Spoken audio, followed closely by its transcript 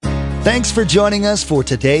Thanks for joining us for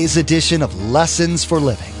today's edition of Lessons for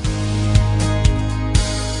Living.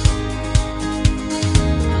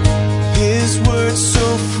 His word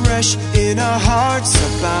so fresh in our hearts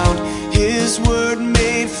abound. His word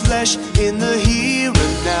made flesh in the here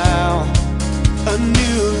and now. A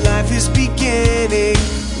new life is beginning.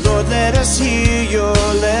 Lord, let us hear your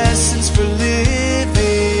lessons for living.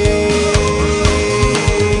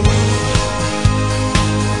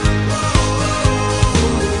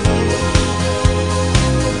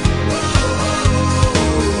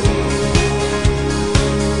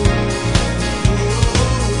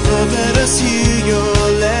 Lord, let us hear your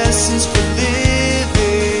lessons for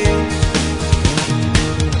living.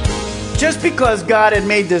 Just because God had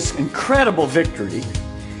made this incredible victory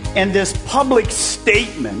and this public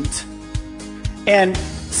statement, and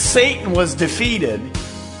Satan was defeated,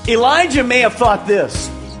 Elijah may have thought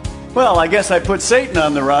this: well, I guess I put Satan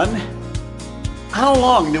on the run. How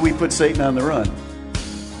long do we put Satan on the run?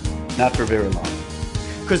 Not for very long.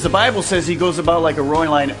 Because the Bible says he goes about like a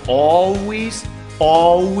roaring lion, always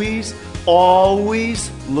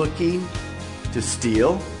looking to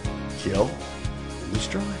steal, kill, and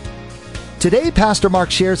destroy. Today, Pastor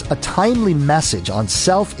Mark shares a timely message on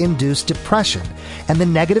self-induced depression and the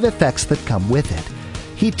negative effects that come with it.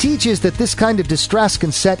 He teaches that this kind of distress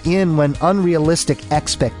can set in when unrealistic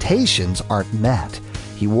expectations aren't met.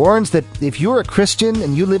 He warns that if you're a Christian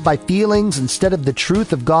and you live by feelings instead of the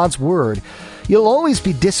truth of God's Word, you'll always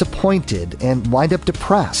be disappointed and wind up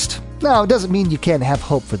depressed. Now, it doesn't mean you can't have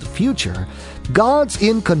hope for the future. God's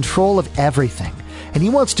in control of everything, and He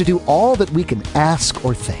wants to do all that we can ask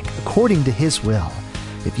or think according to His will.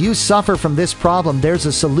 If you suffer from this problem, there's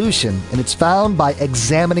a solution, and it's found by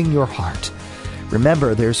examining your heart.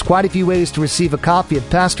 Remember, there's quite a few ways to receive a copy of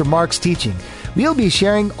Pastor Mark's teaching. We'll be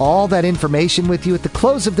sharing all that information with you at the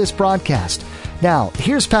close of this broadcast. Now,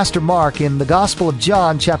 here's Pastor Mark in the Gospel of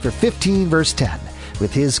John, chapter 15, verse 10,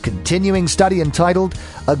 with his continuing study entitled,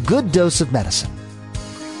 A Good Dose of Medicine.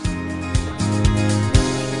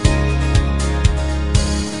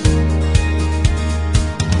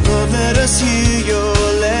 Let us hear your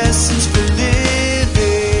lessons for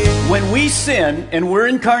living. When we sin and we're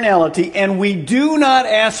in carnality and we do not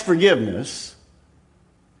ask forgiveness,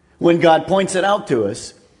 when God points it out to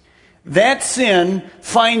us, that sin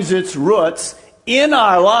finds its roots in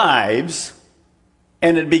our lives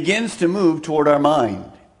and it begins to move toward our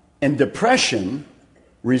mind. And depression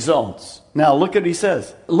results. Now look at what he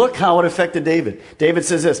says. Look how it affected David. David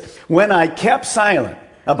says this: when I kept silent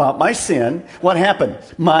about my sin, what happened?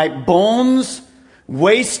 My bones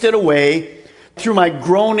wasted away through my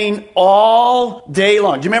groaning all day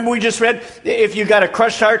long. Do you remember we just read, if you got a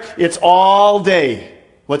crushed heart, it's all day.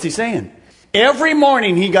 What's he saying? Every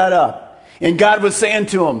morning he got up and God was saying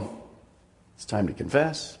to him, it's time to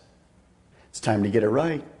confess. It's time to get it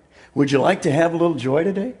right. Would you like to have a little joy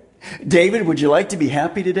today? David, would you like to be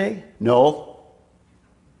happy today? No.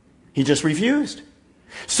 He just refused.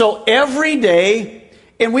 So every day,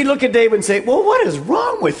 and we look at David and say, well, what is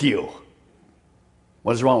wrong with you?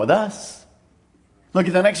 What is wrong with us? Look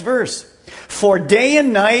at the next verse. For day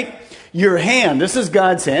and night, your hand, this is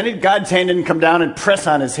God's hand. God's hand didn't come down and press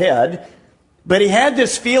on his head. But he had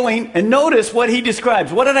this feeling, and notice what he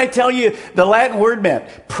describes. What did I tell you the Latin word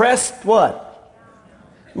meant? Pressed what?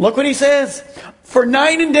 Look what he says. For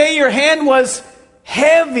night and day, your hand was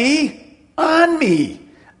heavy on me.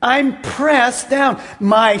 I'm pressed down.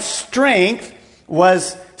 My strength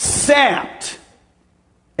was sapped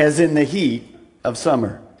as in the heat of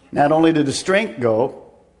summer. Not only did his strength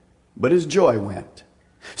go, but his joy went.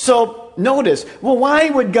 So notice, well, why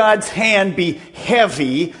would God's hand be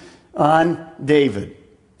heavy on David?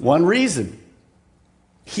 One reason.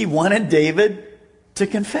 He wanted David to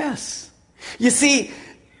confess. You see,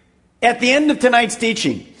 at the end of tonight's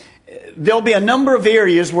teaching, there'll be a number of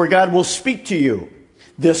areas where God will speak to you.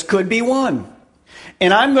 This could be one.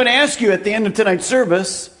 And I'm going to ask you at the end of tonight's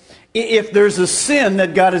service, if there's a sin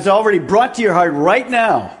that God has already brought to your heart right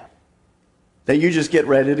now, that you just get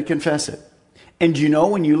ready to confess it. And you know,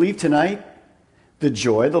 when you leave tonight, the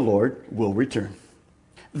joy of the Lord will return.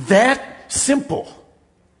 That simple.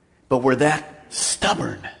 But we're that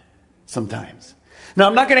stubborn sometimes. Now,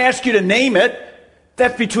 I'm not going to ask you to name it.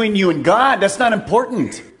 That's between you and God. That's not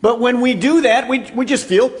important. But when we do that, we just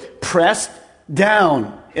feel pressed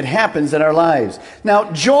down. It happens in our lives.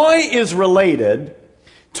 Now, joy is related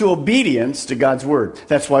to obedience to God's Word.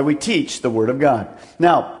 That's why we teach the Word of God.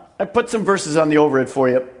 Now, I put some verses on the overhead for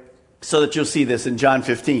you so that you'll see this in John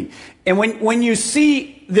 15. And when you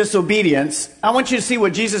see this obedience, I want you to see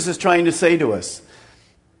what Jesus is trying to say to us.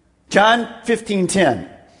 John 15:10.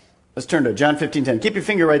 Let's turn to it. John 15:10. Keep your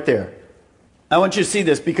finger right there. I want you to see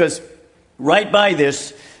this because right by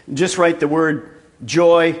this, just write the word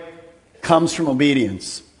joy comes from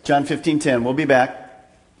obedience. John 15:10. We'll be back.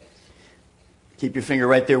 Keep your finger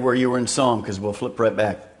right there where you were in Psalm because we'll flip right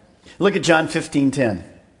back. Look at John 15:10.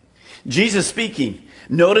 Jesus speaking.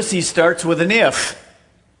 Notice he starts with an if.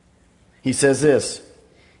 He says this,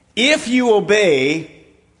 if you obey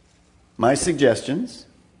my suggestions,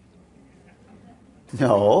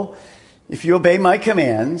 no, if you obey my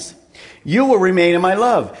commands, you will remain in my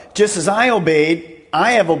love, just as I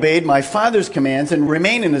have obeyed my Father's commands and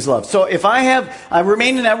remain in his love. So if I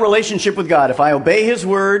remain in that relationship with God, if I obey his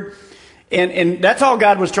word, and that's all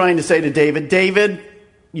God was trying to say to David. David,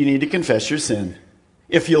 you need to confess your sin.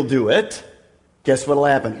 If you'll do it, guess what will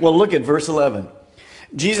happen? Well, look at verse 11.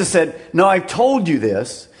 Jesus said, no, I've told you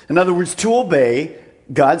this. In other words, to obey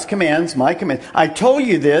God's commands, my commands. I told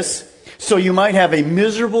you this so you might have a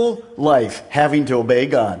miserable life having to obey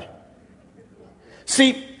God.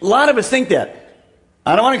 See, a lot of us think that.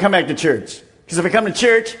 I don't want to come back to church. Because if I come to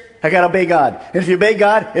church, I got to obey God. And if you obey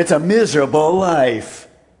God, it's a miserable life.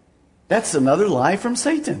 That's another lie from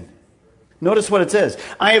Satan. Notice what it says.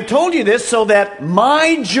 I have told you this so that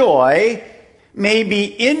my joy may be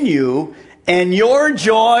in you and your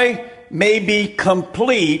joy may be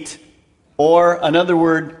complete, or another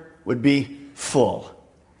word would be full.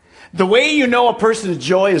 The way you know a person's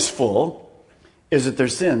joy is full is that their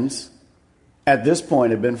sins at this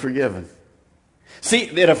point have been forgiven. See,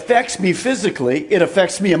 it affects me physically, it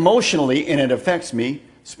affects me emotionally, and it affects me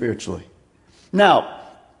spiritually. Now,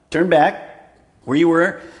 turn back where you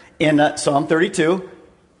were in Psalm 32.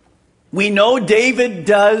 We know David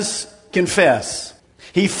does confess.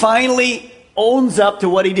 He finally owns up to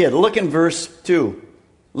what he did. Look in verse 2.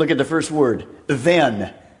 Look at the first word,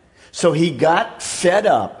 then. So he got fed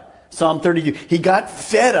up. Psalm 32. He got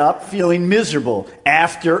fed up feeling miserable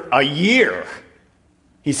after a year.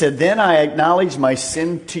 He said, then I acknowledge my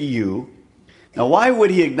sin to you. Now, why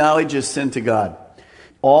would he acknowledge his sin to God?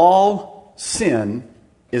 All sin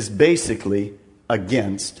is basically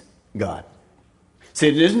against God. See,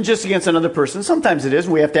 it isn't just against another person. Sometimes it is,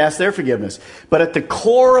 and we have to ask their forgiveness. But at the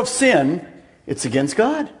core of sin, it's against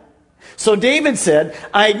God. So David said,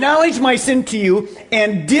 I acknowledge my sin to you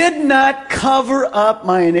and did not cover up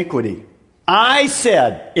my iniquity. I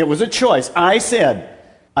said, it was a choice. I said,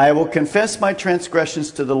 I will confess my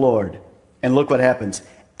transgressions to the Lord. And look what happens.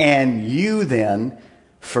 And you then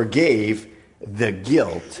forgave the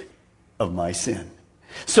guilt of my sin.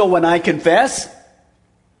 So when I confess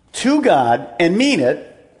to God and mean it,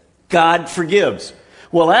 God forgives.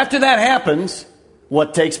 Well, after that happens,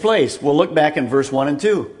 what takes place? We'll look back in verse 1 and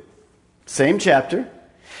 2. Same chapter.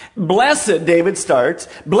 Blessed, David starts.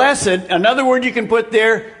 Blessed, another word you can put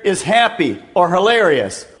there is happy or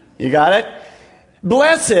hilarious. You got it?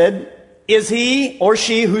 Blessed is he or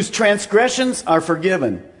she whose transgressions are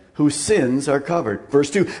forgiven, whose sins are covered.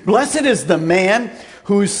 Verse 2. Blessed is the man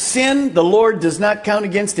whose sin the Lord does not count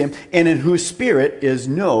against him, and in whose spirit is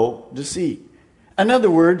no deceit. In other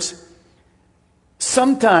words,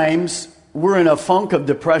 sometimes we're in a funk of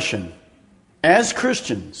depression as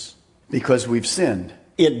Christians because we've sinned.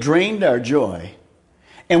 It drained our joy.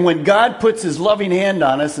 And when God puts his loving hand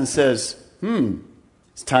on us and says,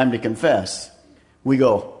 it's time to confess, we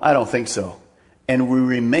go, I don't think so. And we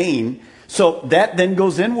remain. So that then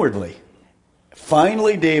goes inwardly.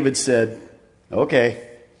 Finally, David said, okay,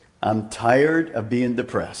 I'm tired of being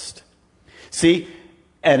depressed. See,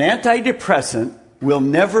 an antidepressant will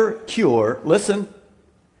never cure, listen,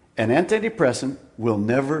 an antidepressant will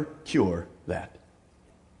never cure that.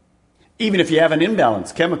 Even if you have an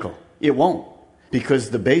imbalance, chemical, it won't.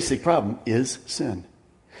 Because the basic problem is sin.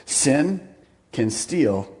 Sin can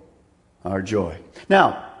steal our joy.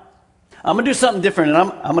 Now, I'm going to do something different,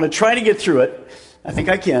 and I'm going to try to get through it. I think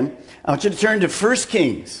I can. I want you to turn to 1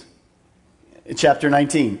 Kings, chapter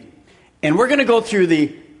 19. And we're going to go through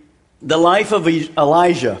the life of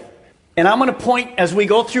Elijah. And I'm going to point, as we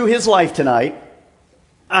go through his life tonight,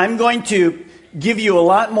 I'm going to give you a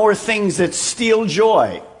lot more things that steal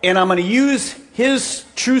joy. And I'm going to use his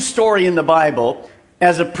true story in the Bible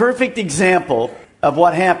as a perfect example of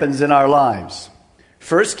what happens in our lives.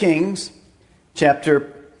 1 Kings,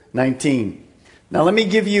 chapter 19. Now let me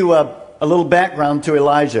give you a little background to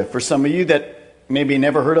Elijah. For some of you that maybe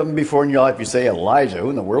never heard of him before in your life, you say, Elijah, who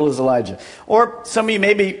in the world is Elijah? Or some of you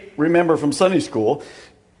maybe remember from Sunday school,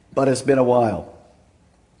 but it's been a while.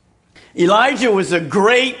 Elijah was a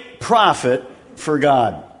great prophet for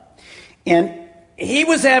God. And he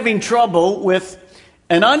was having trouble with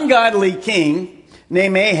an ungodly king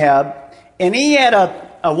named Ahab, and he had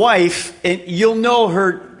a wife, and you'll know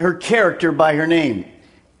her character by her name,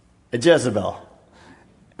 Jezebel.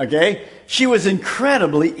 Okay? She was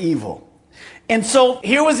incredibly evil. And so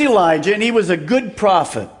here was Elijah, and he was a good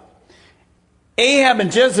prophet. Ahab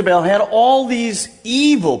and Jezebel had all these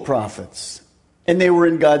evil prophets, and they were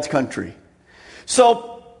in God's country.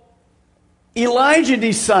 So Elijah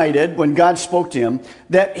decided, when God spoke to him,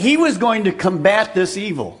 that he was going to combat this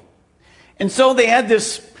evil. And so they had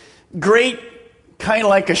this great, kind of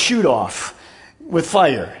like a shoot-off with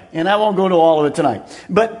fire. And I won't go to all of it tonight.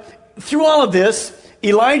 But through all of this,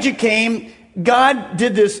 Elijah came. God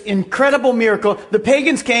did this incredible miracle. The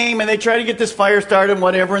pagans came and they tried to get this fire started and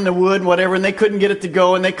whatever in the wood and whatever, and they couldn't get it to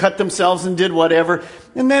go, and they cut themselves and did whatever.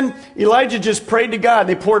 And then Elijah just prayed to God.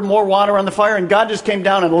 They poured more water on the fire, and God just came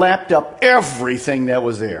down and lapped up everything that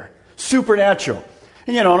was there. Supernatural.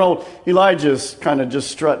 And no, Elijah's kind of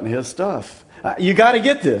just strutting his stuff. You got to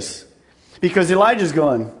get this, because Elijah's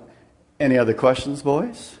going, any other questions,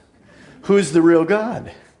 boys? Who's the real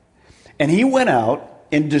God? And he went out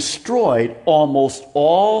and destroyed almost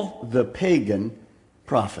all the pagan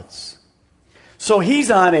prophets. So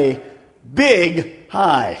he's on a big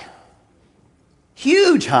high.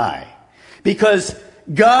 Huge high. Because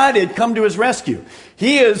God had come to his rescue.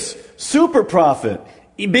 He is super prophet.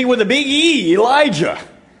 With a big E, Elijah.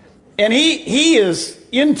 And he is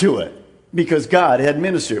into it because God had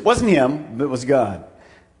ministered. It wasn't him, but it was God.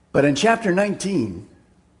 But in chapter 19,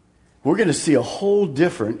 we're going to see a whole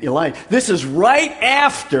different Elijah. This is right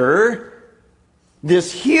after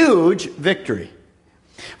this huge victory.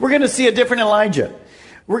 We're going to see a different Elijah.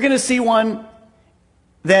 We're going to see one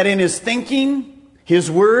that in his thinking, his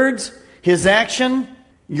words, his action,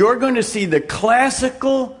 you're going to see the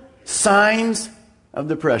classical signs of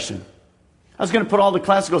depression. I was going to put all the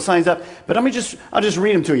classical signs up, but I'll just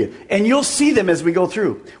read them to you. And you'll see them as we go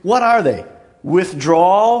through. What are they?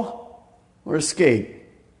 Withdrawal or escape.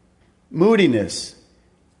 Moodiness,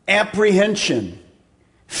 apprehension,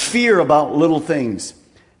 fear about little things,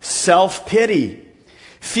 self-pity,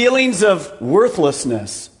 feelings of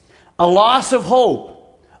worthlessness, a loss of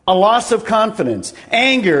hope, a loss of confidence,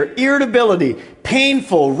 anger, irritability,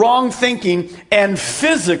 painful, wrong thinking, and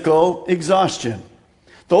physical exhaustion.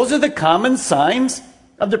 Those are the common signs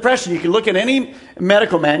of depression. You can look at any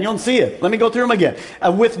medical manual and see it. Let me go through them again.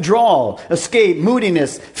 Withdrawal, escape,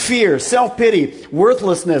 moodiness, fear, self-pity,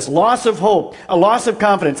 worthlessness, loss of hope, a loss of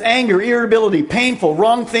confidence, anger, irritability, painful,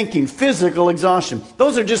 wrong thinking, physical exhaustion.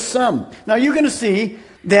 Those are just some. Now you're going to see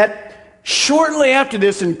that shortly after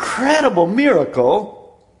this incredible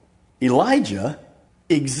miracle, Elijah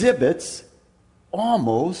exhibits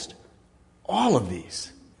almost all of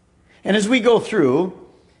these. And as we go through,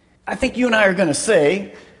 I think you and I are going to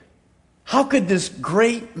say, how could this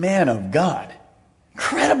great man of God,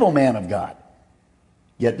 incredible man of God,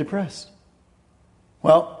 get depressed?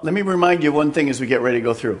 Well, let me remind you of one thing as we get ready to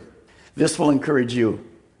go through. This will encourage you.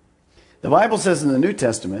 The Bible says in the New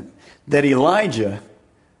Testament that Elijah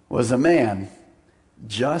was a man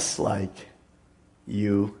just like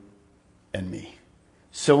you and me.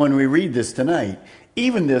 So when we read this tonight,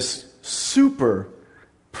 even this super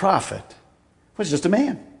prophet was just a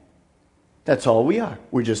man. That's all we are.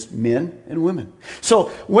 We're just men and women. So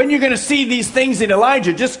when you're going to see these things in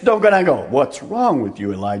Elijah, just don't go down and go, what's wrong with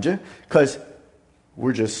you, Elijah? Because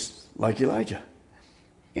we're just like Elijah.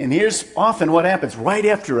 And here's often what happens. Right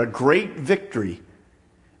after a great victory,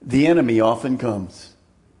 the enemy often comes.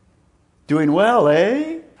 Doing well,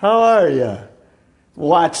 eh? How are you?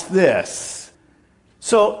 Watch this.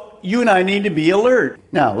 So you and I need to be alert.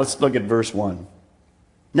 Now, let's look at verse 1.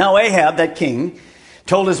 Now Ahab, that king,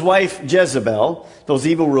 told his wife Jezebel, those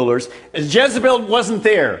evil rulers, Jezebel wasn't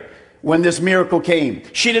there when this miracle came.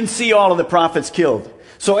 She didn't see all of the prophets killed.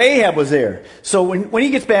 So Ahab was there. So when he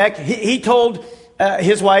gets back, he told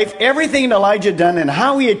his wife everything Elijah had done and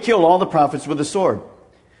how he had killed all the prophets with a sword.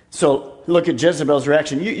 So look at Jezebel's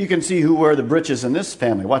reaction. You can see who wear the breeches in this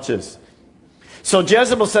family. Watch this. So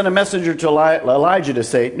Jezebel sent a messenger to Elijah to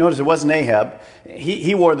say, notice it wasn't Ahab.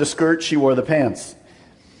 He wore the skirt, she wore the pants.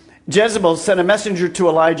 Jezebel sent a messenger to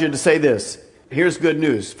Elijah to say this. Here's good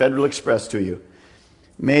news, Federal Express to you.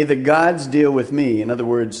 May the gods deal with me. In other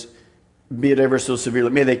words, be it ever so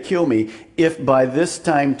severely. May they kill me if by this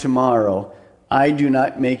time tomorrow I do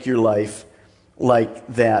not make your life like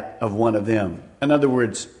that of one of them. In other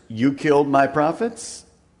words, you killed my prophets?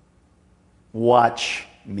 Watch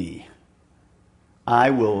me.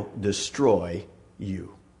 I will destroy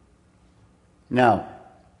you. Now,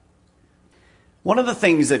 one of the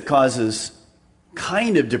things that causes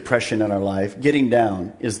kind of depression in our life, getting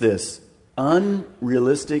down, is this: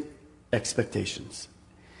 unrealistic expectations.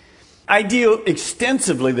 I deal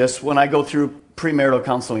extensively this when I go through premarital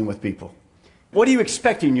counseling with people. What are you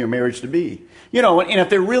expecting your marriage to be? And if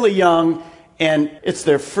they're really young and it's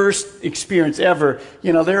their first experience ever,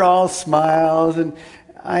 they're all smiles, and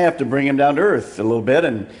I have to bring them down to earth a little bit,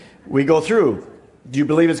 and we go through. Do you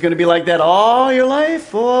believe it's going to be like that all your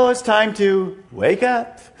life? Oh, it's time to wake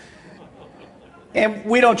up. And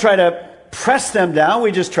we don't try to press them down.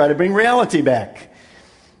 We just try to bring reality back.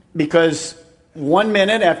 Because 1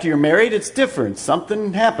 minute after you're married, it's different.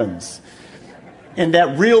 Something happens. And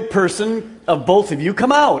that real person of both of you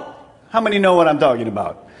come out. How many know what I'm talking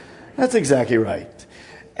about? That's exactly right.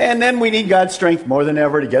 And then we need God's strength more than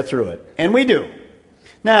ever to get through it. And we do.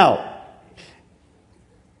 Now,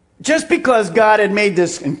 just because God had made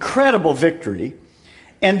this incredible victory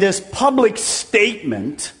and this public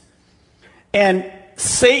statement and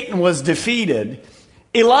Satan was defeated,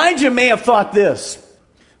 Elijah may have thought this: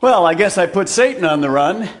 well, I guess I put Satan on the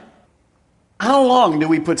run. How long do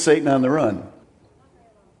we put Satan on the run?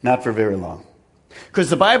 Not for very long. Because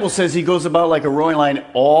the Bible says he goes about like a roaring lion,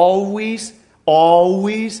 always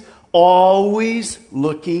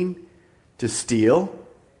looking to steal,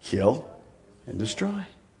 kill, and destroy.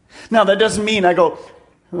 Now, that doesn't mean I go,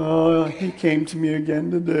 oh, he came to me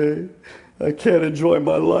again today. I can't enjoy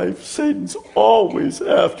my life. Satan's always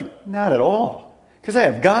after me. Not at all. Because I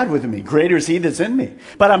have God with me. Greater is he that's in me.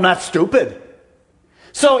 But I'm not stupid.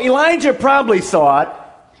 So Elijah probably thought,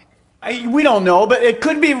 we don't know, but it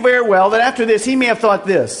could be very well that after this he may have thought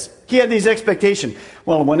this. He had these expectations.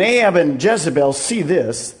 Well, when Ahab and Jezebel see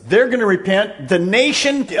this, they're going to repent. The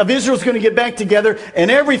nation of Israel is going to get back together,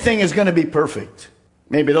 and everything is going to be perfect.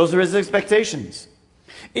 Maybe those are his expectations.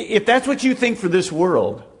 If that's what you think for this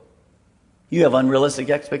world, you have unrealistic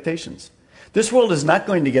expectations. This world is not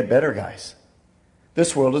going to get better, guys.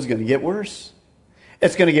 This world is going to get worse.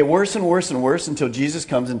 It's going to get worse and worse and worse until Jesus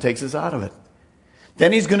comes and takes us out of it.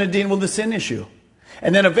 Then he's going to deal with the sin issue.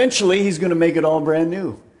 And then eventually he's going to make it all brand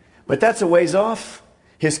new. But that's a ways off.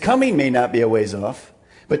 His coming may not be a ways off,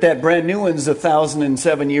 but that brand new one's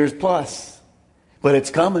 1,007 years plus. But it's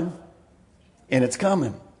coming. And it's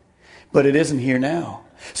coming. But it isn't here now.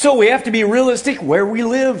 So we have to be realistic where we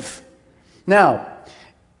live. Now,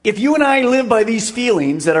 if you and I live by these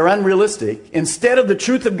feelings that are unrealistic, instead of the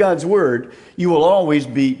truth of God's Word, you will always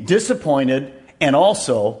be disappointed and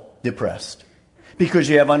also depressed. Because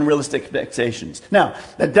you have unrealistic expectations. Now,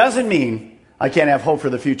 that doesn't mean I can't have hope for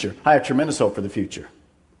the future. I have tremendous hope for the future.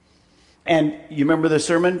 And you remember the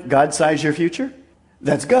sermon, God Size Your Future?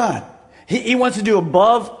 That's God. He wants to do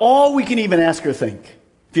above all we can even ask or think.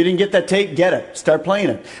 If you didn't get that tape, get it. Start playing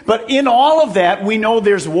it. But in all of that, we know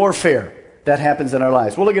there's warfare that happens in our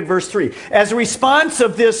lives. We'll look at verse 3. As a response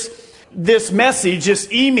of this message, this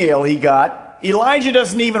email he got, Elijah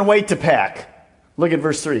doesn't even wait to pack. Look at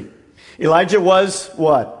verse 3. Elijah was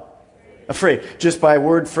what? Afraid. Just by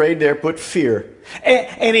word afraid there, put fear.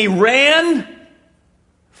 And he ran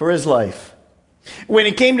for his life. When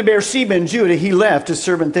he came to Beersheba in Judah, he left his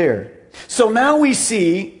servant there. So now we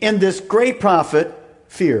see in this great prophet,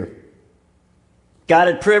 fear. God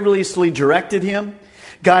had previously directed him.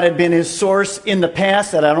 God had been his source in the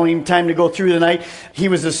past that I don't even have time to go through tonight. He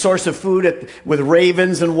was the source of food with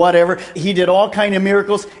ravens and whatever. He did all kinds of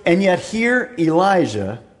miracles. And yet here,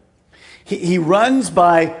 Elijah, he runs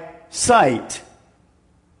by sight,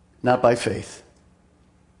 not by faith.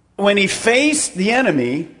 When he faced the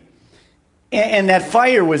enemy and that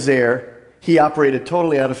fire was there, he operated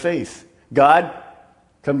totally out of faith. God,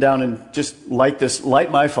 come down and just light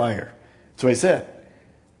my fire. That's what he said.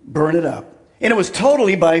 Burn it up. And it was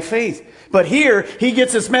totally by faith. But here, he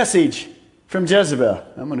gets this message from Jezebel.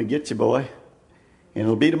 I'm going to get you, boy. And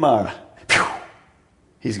it'll be tomorrow. Phew.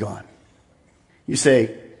 He's gone. You say,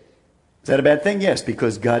 is that a bad thing? Yes,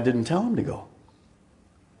 because God didn't tell him to go.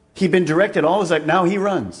 He'd been directed all his life. Now he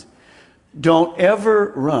runs. Don't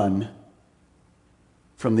ever run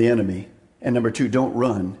from the enemy. And number 2, don't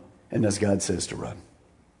run unless God says to run.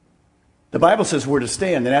 The Bible says we're to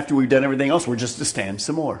stand. And after we've done everything else, we're just to stand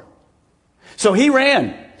some more. So he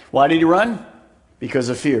ran. Why did he run? Because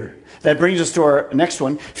of fear. That brings us to our next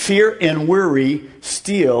one. Fear and worry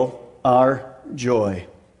steal our joy.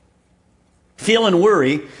 Fear and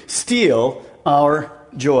worry steal our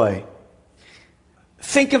joy.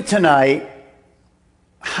 Think of tonight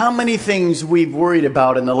how many things we've worried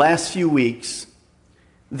about in the last few weeks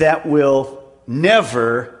that will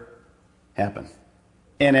never happen.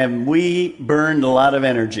 And have we burned a lot of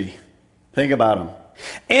energy? Think about them.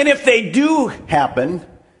 And if they do happen,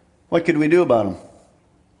 what could we do about them?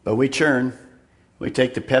 But we churn. We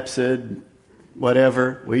take the Pepsid,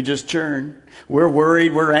 whatever. We just churn. We're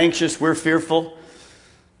worried. We're anxious. We're fearful.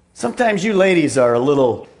 Sometimes you ladies are a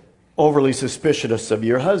little overly suspicious of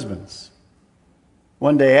your husbands.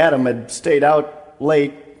 One day Adam had stayed out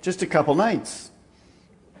late just a couple nights,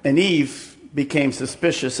 and Eve became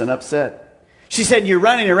suspicious and upset. She said, "You're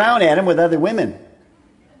running around, Adam, with other women."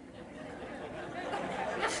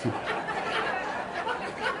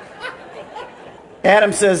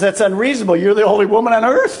 Adam says, "That's unreasonable. You're the only woman on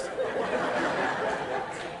earth."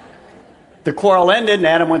 The quarrel ended and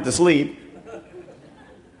Adam went to sleep.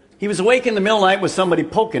 He was awake in the middle of the night with somebody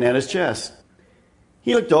poking at his chest.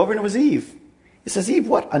 He looked over and it was Eve. He says, "Eve,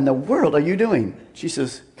 what in the world are you doing?" She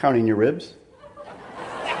says, "Counting your ribs."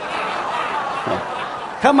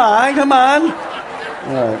 Oh. Come on.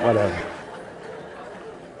 All right, whatever.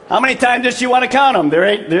 How many times does she want to count them?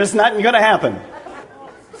 There's nothing going to happen.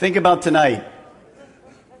 Think about tonight.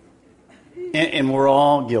 And we're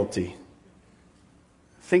all guilty.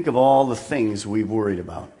 Think of all the things we've worried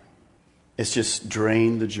about. It's just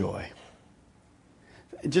drained the joy.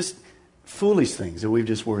 Just foolish things that we've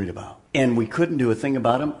just worried about. And we couldn't do a thing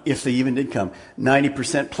about them if they even did come.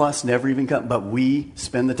 90% plus never even come. But we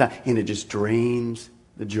spend the time. And it just drains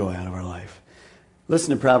the joy out of our life. Listen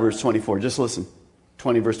to Proverbs 24. Just listen.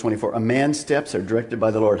 20 verse 24. "A man's steps are directed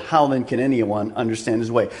by the Lord. How then can anyone understand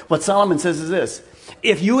his way?" What Solomon says is this.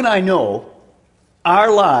 If you and I know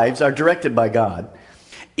our lives are directed by God,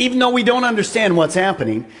 even though we don't understand what's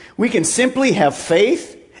happening, we can simply have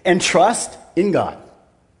faith and trust in God.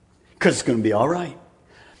 Because it's going to be all right.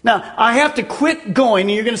 Now, I have to quit going,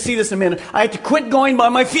 and you're going to see this in a minute. I have to quit going by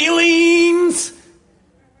my feelings.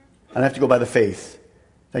 I have to go by the faith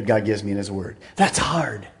that God gives me in His Word. That's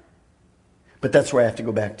hard. But that's where I have to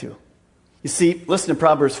go back to. You see, listen to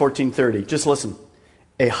Proverbs 14:30. Just listen.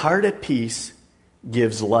 "A heart at peace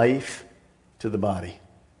gives life to the body."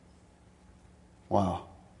 Wow.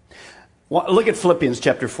 Look at Philippians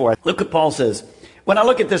chapter 4. Look what Paul says. When I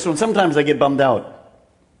look at this one, sometimes I get bummed out.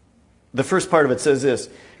 The first part of it says this.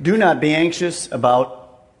 "Do not be anxious about..."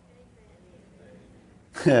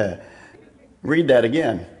 Read that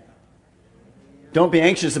again. Don't be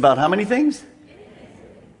anxious about how many things?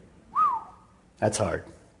 That's hard.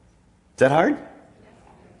 Is that hard?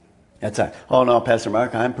 That's hard. "Oh no, Pastor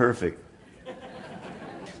Mark, I'm perfect."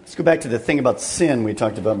 Let's go back to the thing about sin we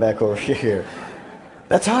talked about back over here.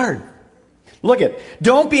 That's hard. Look at,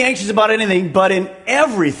 "Don't be anxious about anything, but in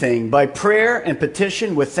everything, by prayer and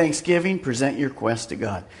petition with thanksgiving, present your request to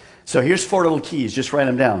God." So here's 4 little keys. Just write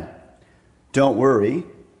them down. Don't worry.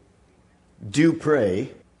 Do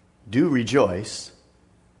pray. Do rejoice.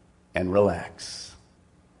 And relax.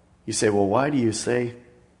 You say, well, why do you say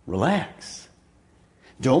relax?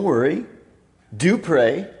 Don't worry. Do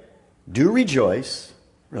pray. Do rejoice.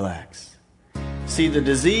 Relax. See, the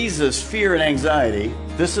disease is fear and anxiety.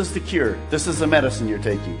 This is the cure. This is the medicine you're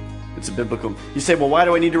taking. It's a biblical. You say, well, why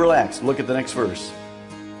do I need to relax? Look at the next verse.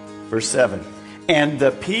 Verse 7. "And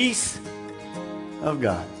the peace of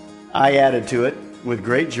God, I added to it with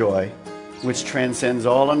great joy, which transcends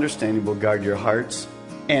all understanding, will guard your hearts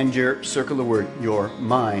and your," circle the word, "your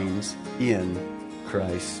minds in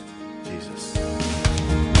Christ Jesus."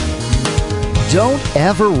 Don't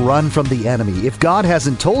ever run from the enemy if God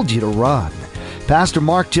hasn't told you to run. Pastor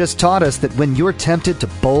Mark just taught us that when you're tempted to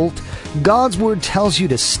bolt, God's Word tells you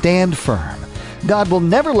to stand firm. God will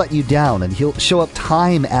never let you down, and He'll show up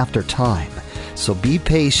time after time. So be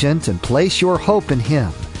patient and place your hope in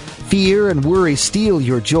Him. Fear and worry steal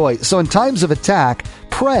your joy, so in times of attack,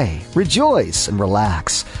 pray, rejoice, and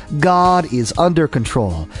relax. God is under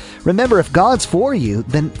control. Remember, if God's for you,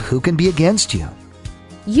 then who can be against you?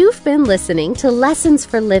 You've been listening to Lessons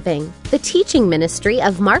for Living, the teaching ministry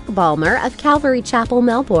of Mark Balmer of Calvary Chapel,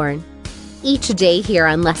 Melbourne. Each day here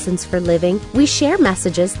on Lessons for Living, we share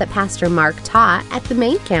messages that Pastor Mark taught at the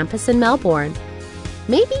main campus in Melbourne.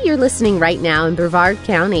 Maybe you're listening right now in Brevard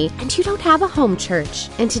County and you don't have a home church,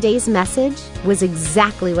 and today's message was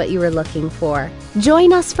exactly what you were looking for.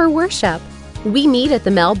 Join us for worship. We meet at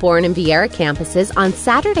the Melbourne and Viera campuses on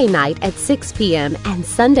Saturday night at 6 p.m. and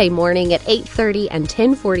Sunday morning at 8:30 and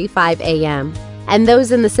 10:45 a.m. And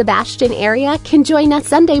those in the Sebastian area can join us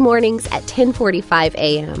Sunday mornings at 10:45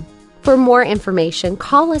 a.m. For more information,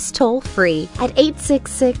 call us toll-free at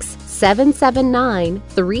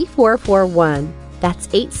 866-779-3441. That's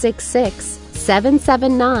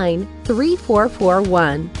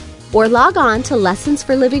 866-779-3441. Or log on to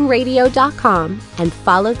lessonsforlivingradio.com and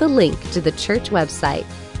follow the link to the church website.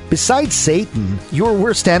 Besides Satan, your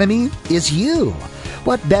worst enemy is you.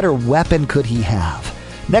 What better weapon could he have?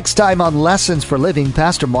 Next time on Lessons for Living,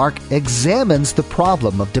 Pastor Mark examines the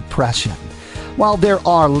problem of depression. While there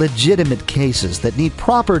are legitimate cases that need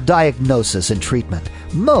proper diagnosis and treatment,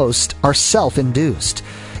 most are self-induced.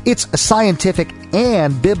 It's a scientific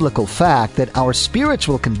and biblical fact that our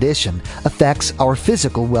spiritual condition affects our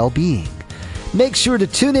physical well-being. Make sure to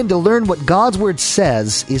tune in to learn what God's Word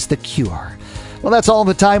says is the cure. Well, that's all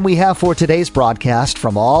the time we have for today's broadcast.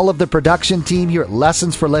 From all of the production team here at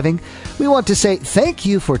Lessons for Living, we want to say thank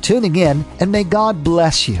you for tuning in, and may God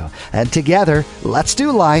bless you. And together, let's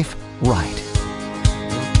do life right.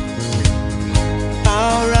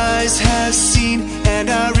 Our eyes have seen and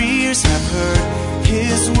our ears have heard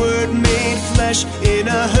His word made flesh in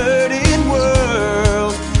a hurting